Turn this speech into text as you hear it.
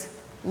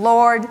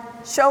"Lord,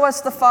 show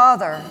us the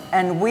Father,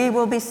 and we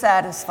will be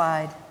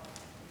satisfied."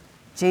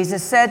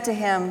 Jesus said to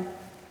him,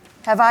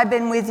 "Have I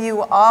been with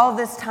you all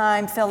this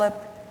time, Philip,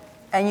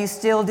 and you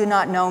still do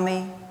not know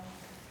me?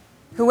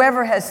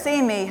 Whoever has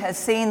seen me has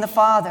seen the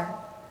Father.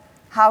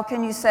 How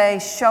can you say,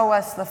 'Show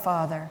us the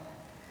Father'?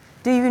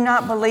 Do you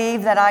not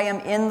believe that I am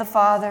in the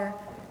Father,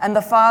 and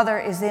the Father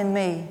is in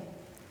me?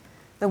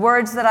 The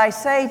words that I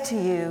say to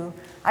you,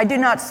 I do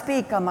not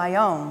speak on my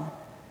own,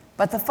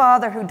 but the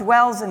Father who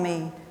dwells in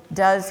me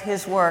does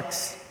his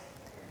works.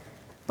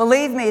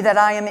 Believe me that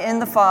I am in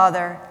the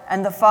Father,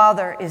 and the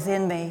Father is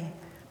in me.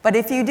 But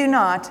if you do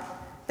not,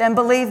 then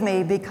believe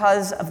me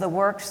because of the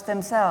works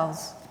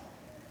themselves.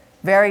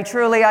 Very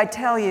truly I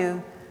tell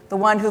you, the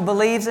one who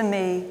believes in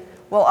me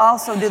will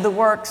also do the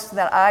works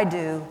that I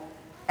do,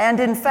 and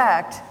in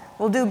fact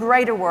will do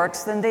greater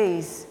works than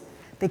these,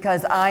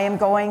 because I am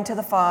going to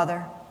the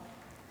Father.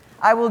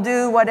 I will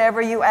do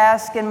whatever you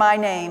ask in my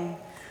name,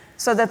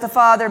 so that the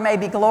Father may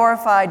be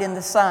glorified in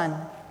the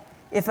Son.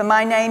 If in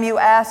my name you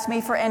ask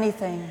me for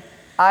anything,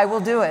 I will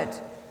do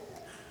it.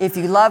 If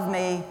you love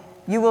me,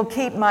 you will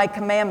keep my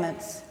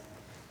commandments.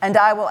 And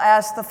I will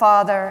ask the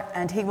Father,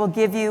 and he will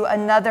give you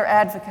another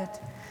advocate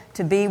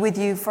to be with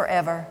you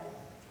forever.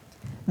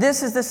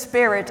 This is the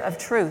Spirit of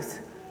truth,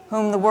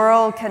 whom the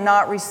world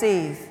cannot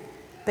receive,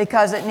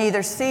 because it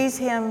neither sees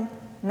him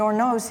nor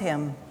knows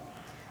him.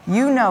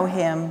 You know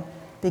him,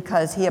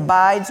 because he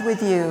abides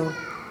with you,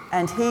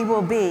 and he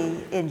will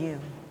be in you.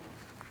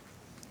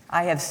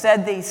 I have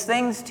said these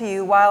things to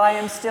you while I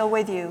am still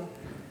with you,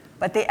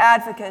 but the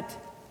Advocate,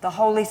 the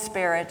Holy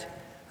Spirit,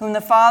 whom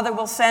the Father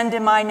will send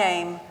in my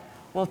name,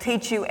 will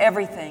teach you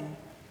everything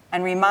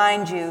and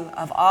remind you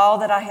of all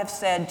that I have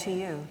said to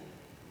you.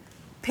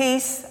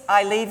 Peace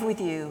I leave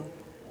with you,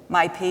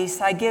 my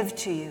peace I give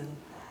to you.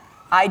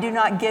 I do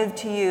not give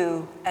to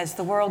you as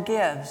the world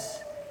gives.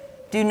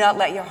 Do not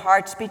let your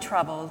hearts be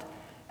troubled,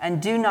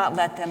 and do not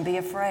let them be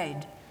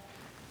afraid."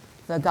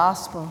 The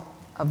Gospel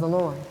of the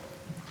Lord.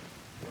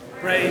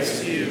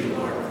 Praise to you,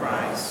 Lord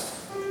Christ.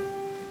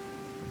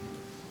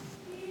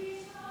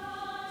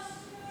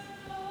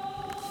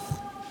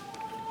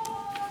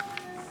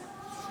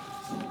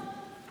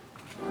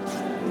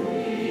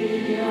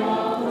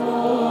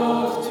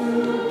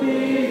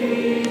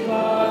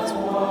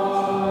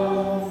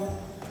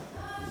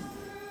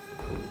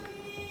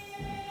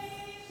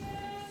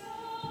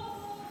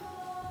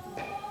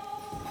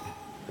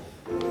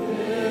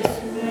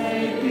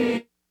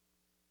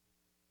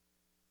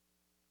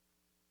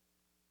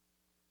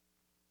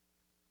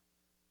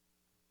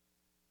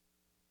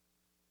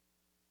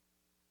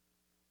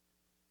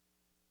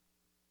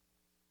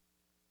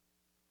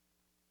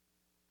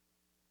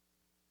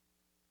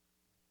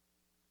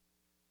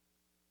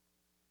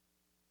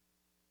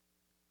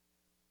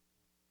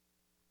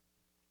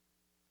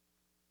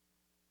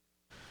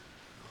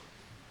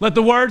 Let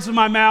the words of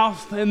my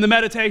mouth and the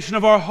meditation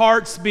of our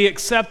hearts be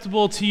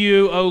acceptable to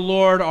you, O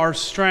Lord, our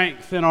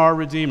strength and our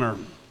Redeemer.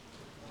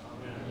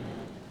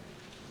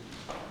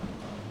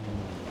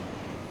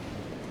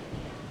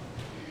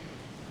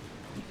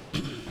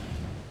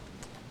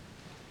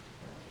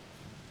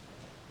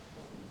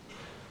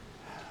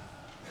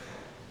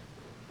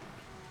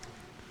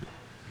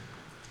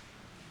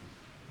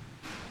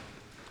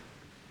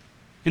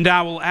 And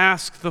I will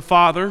ask the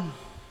Father,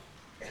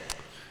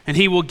 and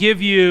he will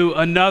give you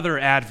another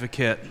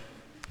advocate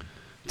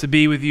to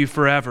be with you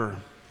forever.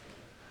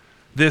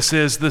 This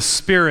is the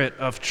Spirit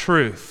of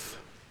truth.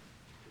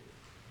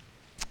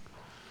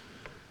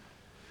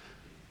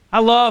 I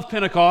love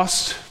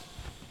Pentecost.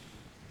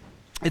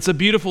 It's a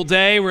beautiful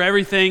day where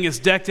everything is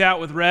decked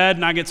out with red,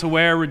 and I get to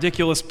wear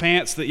ridiculous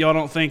pants that y'all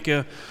don't think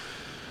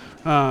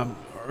are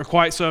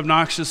quite so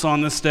obnoxious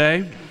on this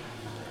day.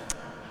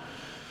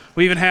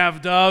 We even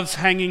have doves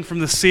hanging from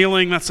the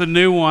ceiling. That's a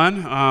new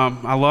one.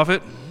 I love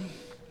it.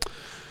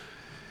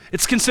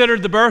 It's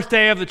considered the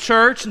birthday of the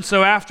church, and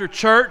so after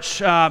church,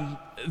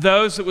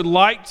 those that would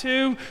like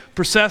to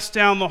process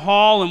down the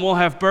hall, and we'll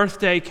have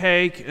birthday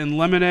cake and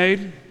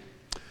lemonade.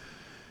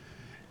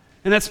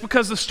 And that's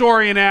because the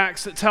story in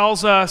Acts, it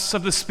tells us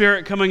of the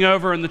Spirit coming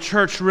over and the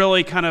church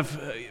really kind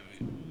of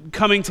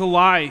coming to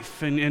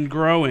life and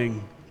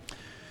growing.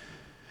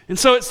 And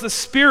so it's the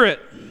Spirit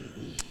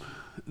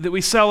that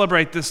we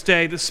celebrate this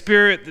day, the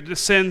Spirit that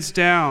descends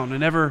down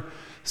and ever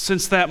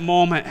since that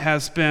moment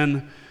has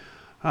been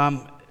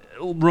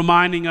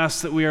reminding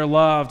us that we are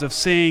loved, of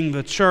seeing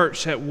the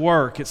church at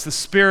work. It's the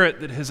Spirit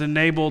that has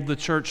enabled the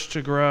church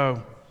to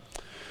grow.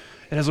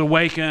 It has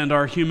awakened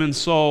our human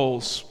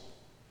souls.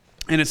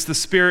 And it's the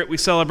Spirit we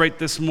celebrate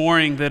this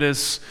morning that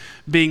is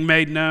being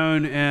made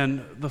known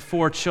in the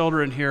 4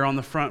 children here on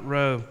the front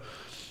row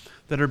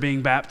that are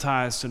being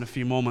baptized in a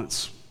few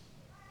moments.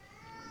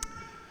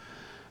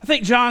 I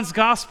think John's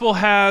gospel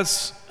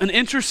has an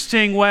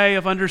interesting way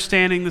of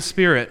understanding the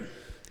Spirit.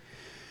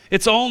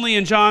 It's only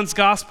in John's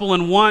gospel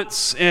and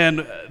once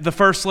in the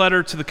first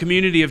letter to the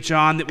community of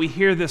John that we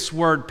hear this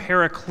word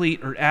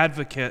paraclete or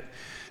advocate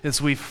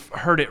as we've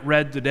heard it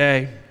read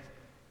today.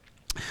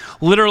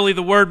 Literally,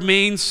 the word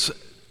means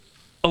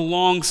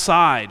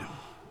alongside.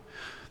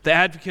 The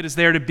advocate is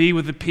there to be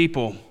with the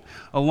people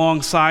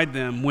alongside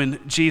them when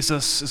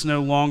Jesus is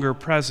no longer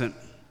present.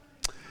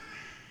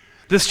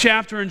 This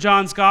chapter in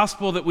John's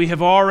Gospel that we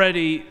have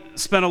already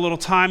spent a little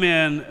time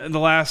in the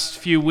last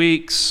few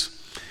weeks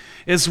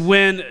is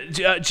when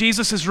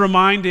Jesus is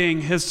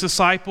reminding his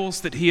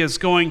disciples that he is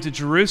going to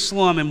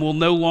Jerusalem and will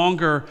no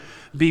longer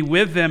be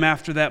with them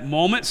after that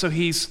moment. So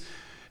he's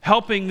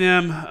helping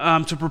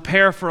them to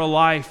prepare for a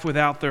life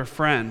without their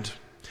friend.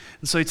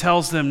 And so he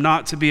tells them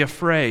not to be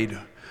afraid.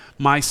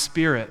 My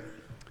Spirit,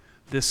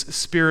 this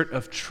Spirit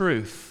of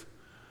truth,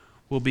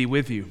 will be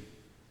with you.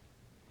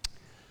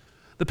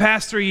 The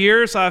past 3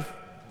 years, I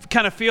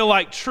kind of feel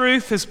like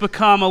truth has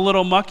become a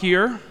little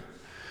muckier.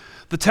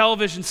 The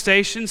television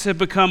stations have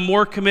become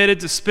more committed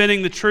to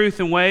spinning the truth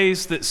in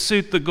ways that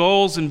suit the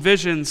goals and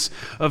visions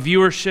of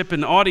viewership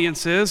and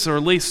audiences, or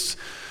at least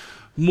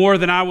more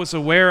than I was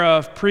aware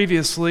of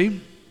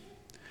previously.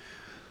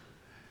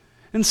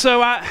 And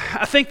so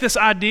I think this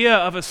idea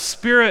of a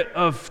spirit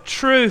of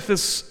truth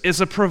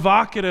is a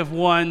provocative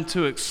one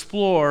to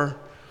explore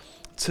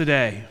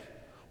today.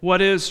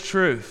 What is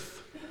truth?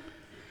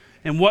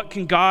 And what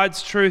can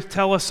God's truth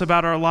tell us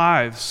about our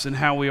lives and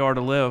how we are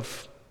to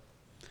live?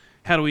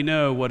 How do we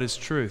know what is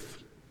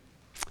truth?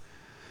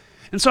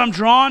 And so I'm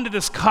drawn to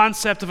this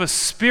concept of a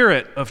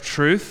spirit of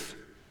truth.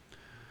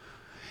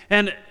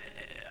 And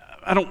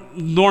I don't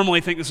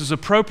normally think this is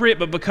appropriate,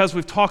 but because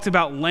we've talked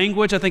about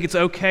language, I think it's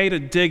okay to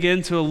dig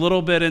into a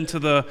little bit into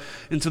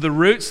the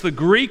roots. The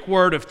Greek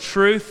word of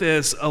truth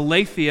is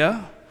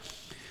aletheia.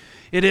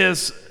 It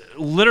is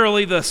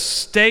literally the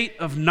state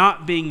of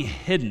not being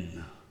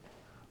hidden,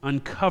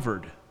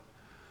 uncovered.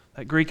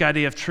 That Greek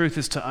idea of truth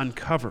is to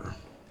uncover.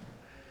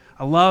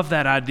 I love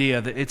that idea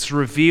that it's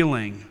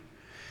revealing.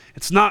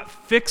 It's not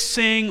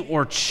fixing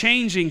or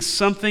changing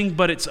something,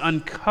 but it's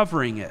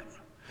uncovering it.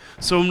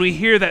 So when we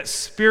hear that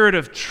spirit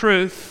of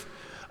truth,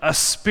 a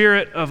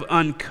spirit of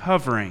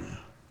uncovering,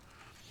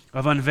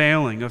 of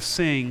unveiling, of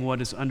seeing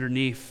what is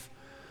underneath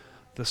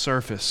the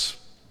surface.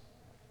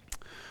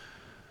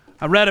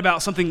 I read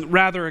about something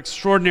rather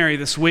extraordinary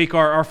this week.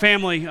 Our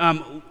family,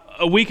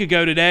 a week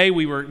ago today,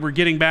 we're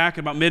getting back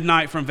about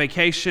midnight from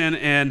vacation,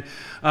 and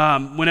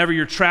whenever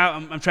I'm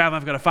traveling,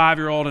 I've got a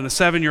 5-year-old and a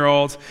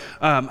 7-year-old.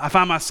 I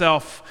find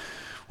myself,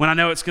 when I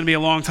know it's going to be a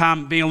long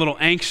time, being a little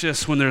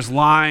anxious when there's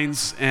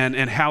lines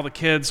and how the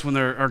kids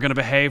are going to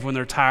behave when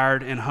they're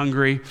tired and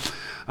hungry.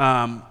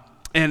 And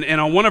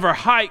on one of our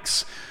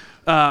hikes,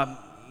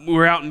 we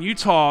were out in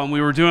Utah and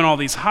we were doing all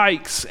these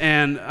hikes,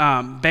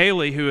 and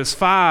Bailey, who is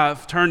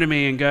 5, turned to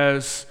me and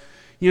goes,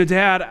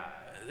 Dad,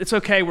 it's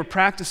okay, we're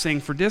practicing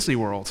for Disney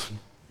World.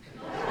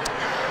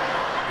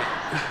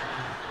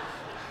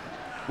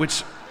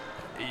 Which,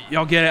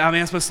 y'all get it, I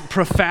mean, it's the most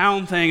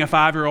profound thing a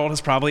 5-year-old has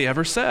probably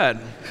ever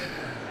said.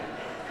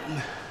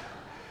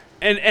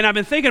 And I've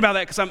been thinking about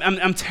that because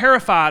I'm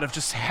terrified of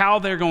just how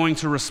they're going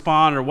to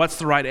respond, or what's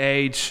the right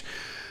age,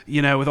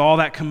 with all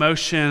that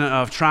commotion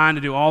of trying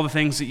to do all the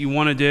things that you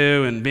want to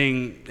do and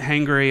being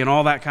hangry and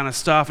all that kind of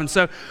stuff. And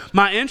so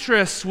my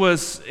interest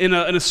was in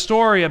a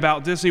story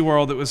about Disney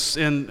World that was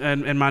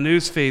in my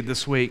news feed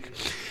this week.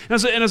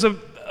 And it was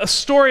a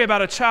story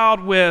about a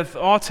child with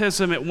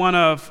autism at one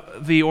of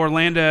the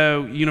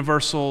Orlando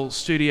Universal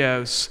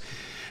Studios.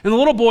 And the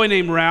little boy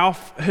named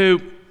Ralph,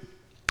 who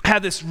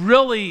had this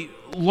really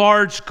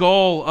large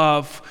goal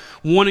of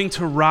wanting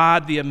to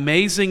ride the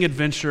amazing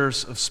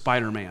adventures of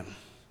Spider-Man.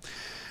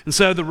 And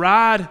so the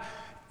ride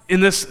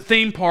in this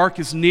theme park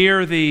is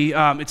near the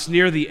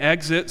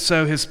exit.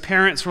 So his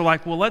parents were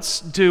like, well, let's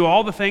do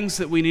all the things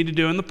that we need to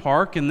do in the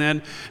park, and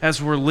then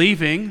as we're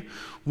leaving,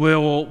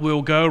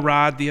 we'll go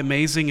ride the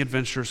amazing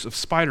adventures of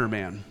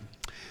Spider-Man.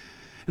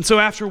 And so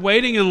after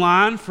waiting in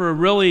line for a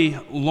really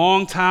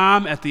long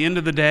time, at the end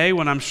of the day,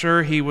 when I'm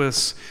sure he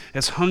was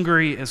as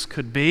hungry as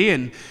could be,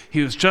 and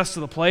he was just to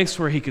the place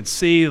where he could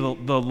see the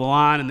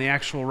line and the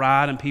actual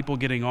ride and people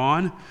getting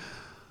on,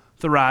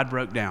 the ride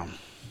broke down.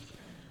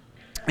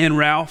 And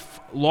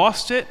Ralph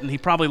lost it, and he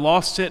probably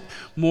lost it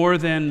more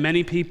than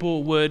many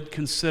people would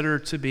consider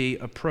to be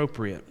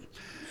appropriate.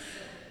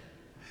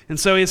 And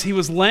so as he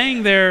was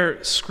laying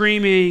there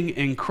screaming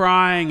and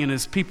crying, and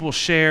as people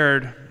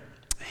shared,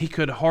 he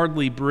could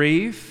hardly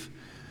breathe.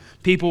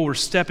 People were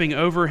stepping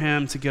over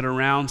him to get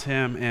around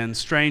him, and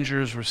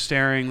strangers were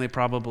staring. They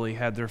probably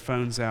had their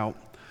phones out.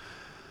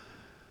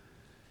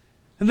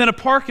 And then a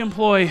park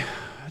employee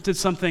did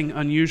something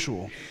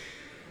unusual.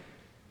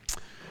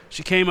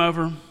 She came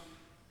over,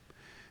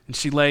 and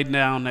she laid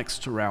down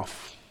next to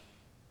Ralph.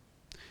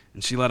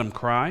 And she let him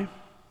cry,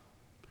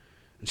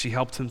 and she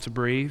helped him to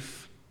breathe.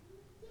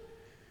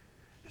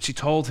 And she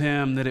told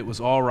him that it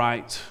was all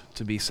right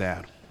to be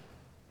sad.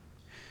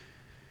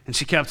 And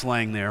she kept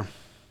laying there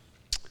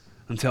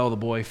until the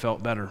boy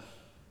felt better.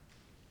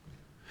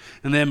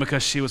 And then,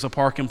 because she was a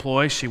park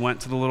employee, she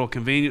went to the little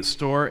convenience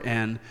store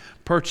and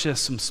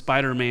purchased some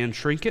Spider-Man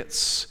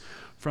trinkets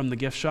from the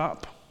gift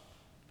shop.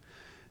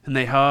 And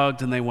they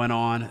hugged and they went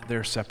on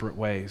their separate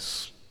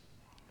ways.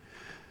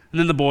 And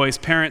then the boy's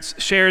parents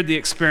shared the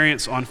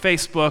experience on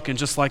Facebook, and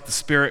just like the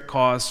Spirit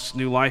caused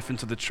new life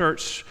into the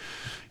church,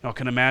 y'all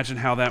can imagine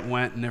how that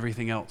went, and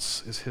everything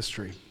else is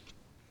history.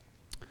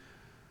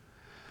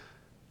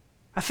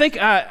 I think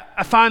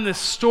I find this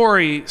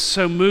story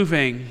so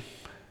moving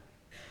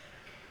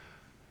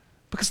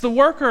because the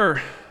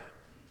worker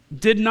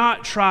did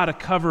not try to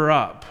cover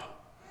up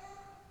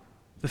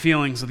the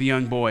feelings of the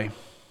young boy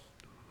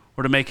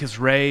or to make his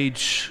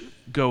rage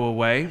go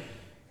away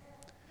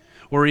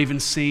or even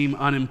seem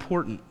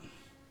unimportant.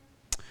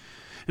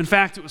 In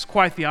fact, it was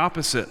quite the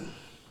opposite.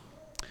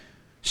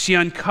 She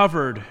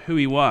uncovered who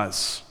he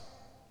was.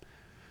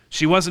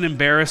 She wasn't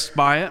embarrassed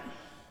by it.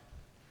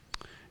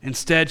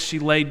 Instead, she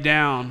laid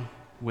down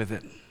with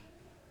it.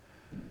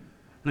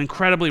 An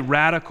incredibly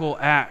radical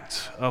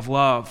act of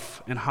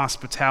love and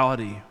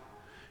hospitality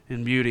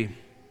and beauty.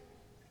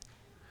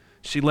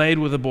 She laid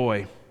with the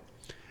boy,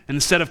 and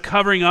instead of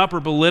covering up or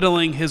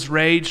belittling his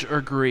rage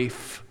or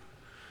grief,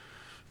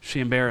 she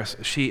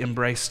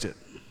embraced it.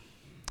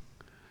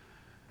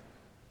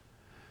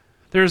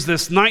 There's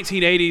this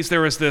 1980s,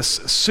 there was this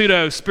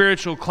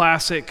pseudo-spiritual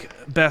classic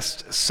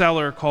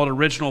bestseller called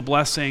Original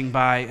Blessing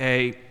by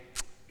a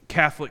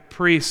Catholic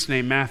priest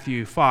named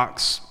Matthew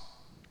Fox.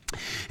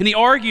 And he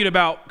argued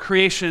about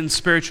creation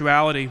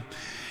spirituality. And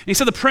he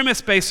said the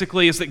premise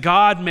basically is that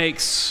God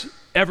makes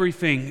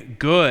everything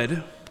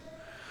good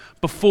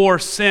before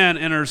sin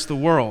enters the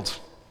world.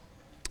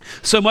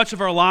 So much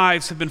of our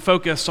lives have been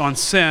focused on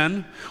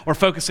sin, or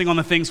focusing on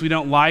the things we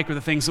don't like, or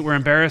the things that we're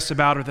embarrassed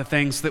about, or the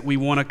things that we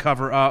want to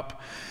cover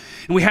up.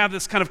 And we have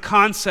this kind of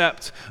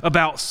concept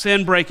about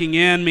sin breaking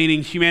in,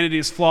 meaning humanity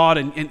is flawed,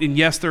 and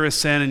yes, there is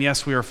sin, and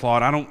yes, we are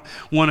flawed. I don't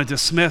want to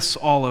dismiss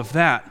all of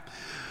that.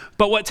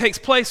 But what takes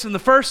place in the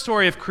first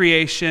story of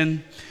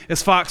creation,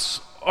 as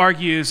Fox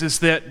argues, is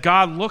that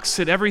God looks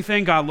at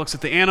everything. God looks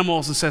at the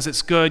animals and says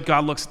it's good.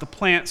 God looks at the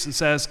plants and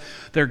says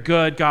they're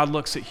good. God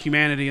looks at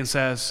humanity and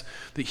says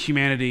that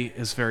humanity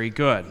is very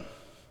good.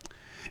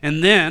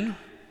 And then,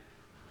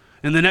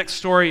 in the next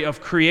story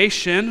of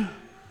creation,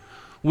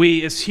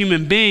 we as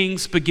human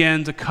beings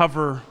begin to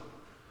cover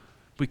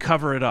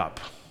it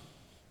up.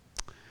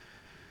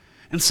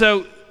 And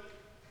so,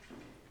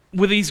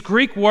 with these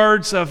Greek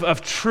words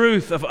of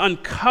truth, of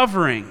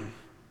uncovering,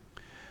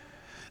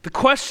 the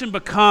question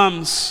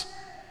becomes,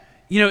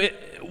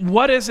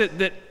 what is it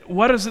that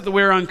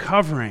we're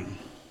uncovering?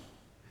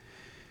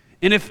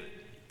 And if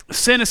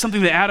sin is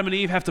something that Adam and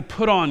Eve have to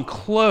put on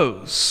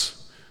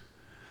clothes,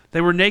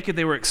 they were naked,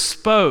 they were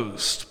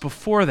exposed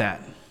before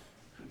that.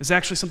 It's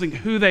actually something,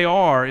 who they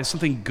are is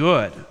something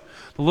good.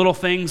 The little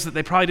things that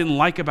they probably didn't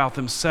like about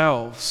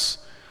themselves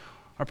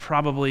are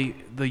probably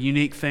the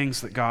unique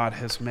things that God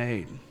has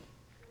made.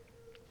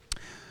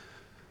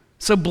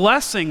 So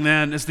blessing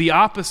then is the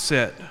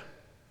opposite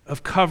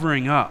of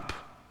covering up.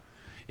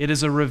 It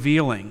is a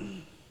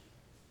revealing.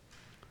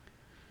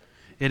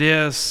 It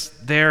is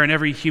there in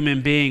every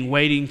human being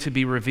waiting to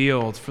be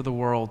revealed for the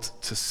world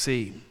to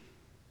see.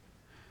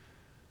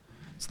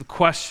 It's the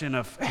question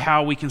of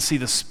how we can see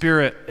the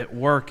Spirit at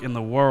work in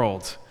the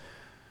world.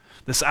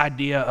 This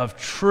idea of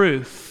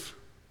truth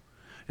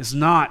is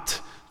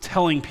not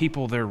telling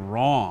people they're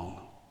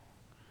wrong,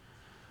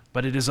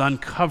 but it is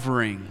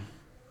uncovering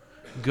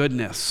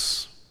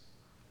goodness.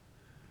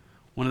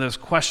 One of those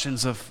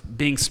questions of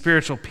being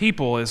spiritual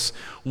people is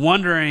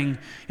wondering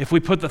if we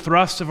put the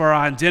thrust of our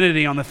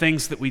identity on the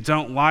things that we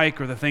don't like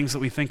or the things that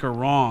we think are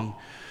wrong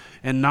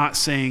and not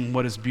seeing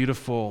what is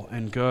beautiful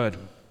and good.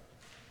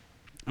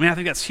 I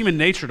think that's human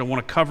nature to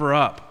want to cover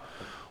up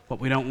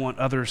what we don't want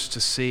others to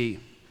see.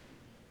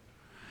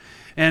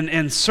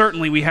 And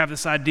certainly we have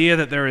this idea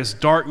that there is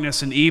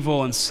darkness and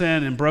evil and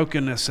sin and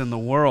brokenness in the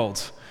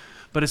world.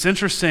 But it's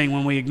interesting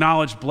when we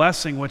acknowledge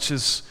blessing, which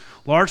is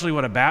largely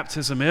what a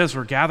baptism is.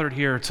 We're gathered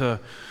here to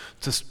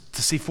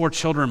see 4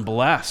 children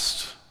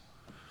blessed.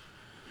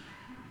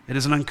 It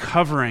is an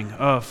uncovering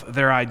of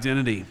their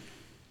identity.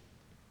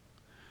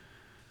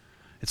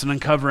 It's an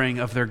uncovering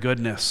of their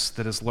goodness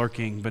that is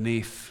lurking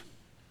beneath.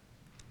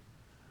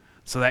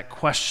 So that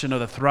question of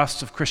the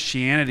thrust of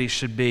Christianity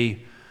should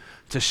be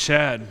to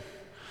shed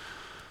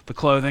the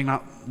clothing,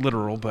 not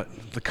literal,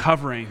 but the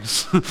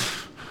coverings,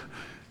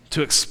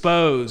 to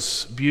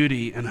expose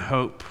beauty and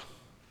hope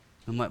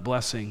and let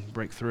blessing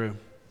break through.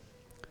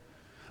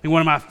 I think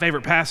one of my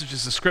favorite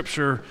passages of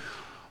Scripture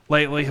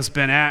lately has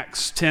been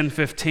Acts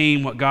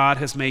 10:15, what God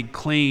has made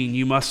clean,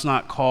 you must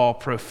not call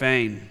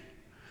profane.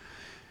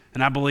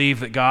 And I believe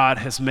that God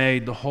has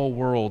made the whole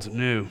world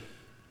new.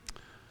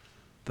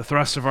 The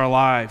thrust of our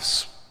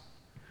lives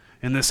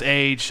in this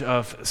age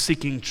of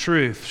seeking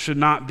truth should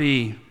not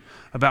be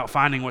about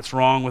finding what's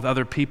wrong with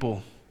other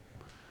people.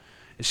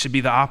 It should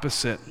be the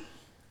opposite.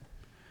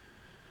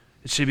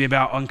 It should be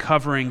about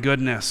uncovering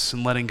goodness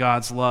and letting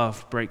God's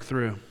love break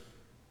through.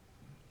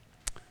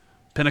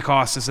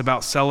 Pentecost is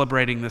about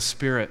celebrating the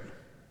Spirit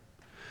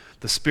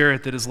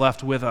that is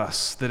left with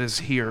us, that is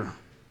here,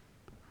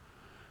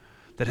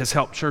 that has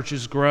helped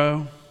churches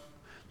grow,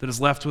 that is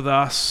left with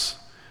us,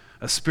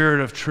 a spirit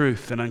of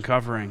truth and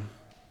uncovering.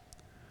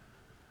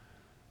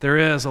 There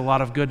is a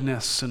lot of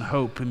goodness and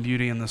hope and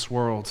beauty in this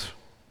world.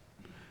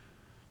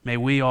 May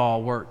we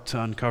all work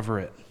to uncover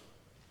it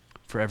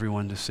for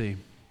everyone to see.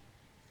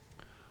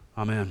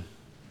 Amen.